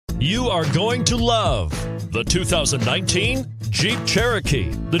You are going to love the 2019 Jeep Cherokee.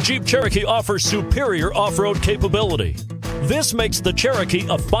 The Jeep Cherokee offers superior off-road capability. This makes the Cherokee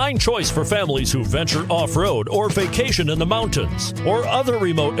a fine choice for families who venture off-road or vacation in the mountains or other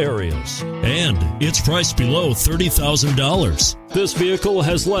remote areas. And it's priced below $30,000. This vehicle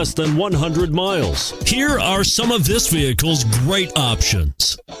has less than 100 miles. Here are some of this vehicle's great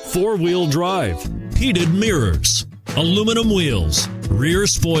options: four-wheel drive, heated mirrors, aluminum wheels, rear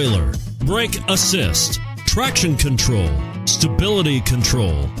spoiler, brake assist, traction control, stability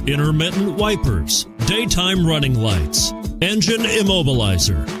control, intermittent wipers, daytime running lights, engine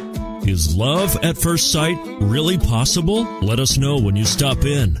immobilizer. Is love at first sight really possible? Let us know when you stop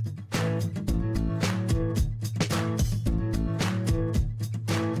in.